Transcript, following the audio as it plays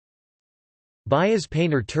Beyaz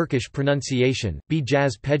peynir, Turkish pronunciation,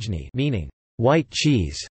 Beyaz peynir, meaning white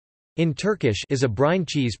cheese, in Turkish, is a brine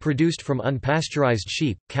cheese produced from unpasteurized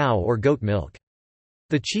sheep, cow or goat milk.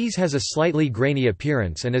 The cheese has a slightly grainy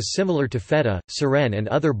appearance and is similar to feta, saran and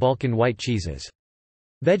other Balkan white cheeses.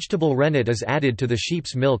 Vegetable rennet is added to the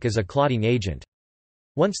sheep's milk as a clotting agent.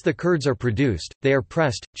 Once the curds are produced, they are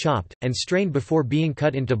pressed, chopped, and strained before being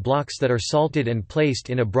cut into blocks that are salted and placed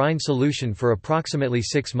in a brine solution for approximately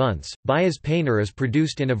 6 months. Beyaz peynir is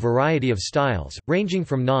produced in a variety of styles, ranging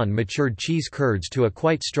from non-matured cheese curds to a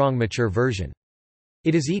quite strong mature version.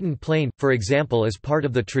 It is eaten plain, for example as part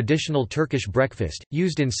of the traditional Turkish breakfast,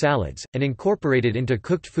 used in salads, and incorporated into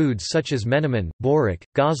cooked foods such as menemen, börek,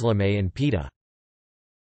 gözleme and pita.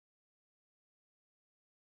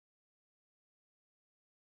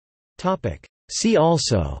 See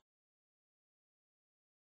also: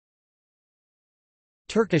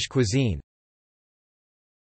 Turkish cuisine.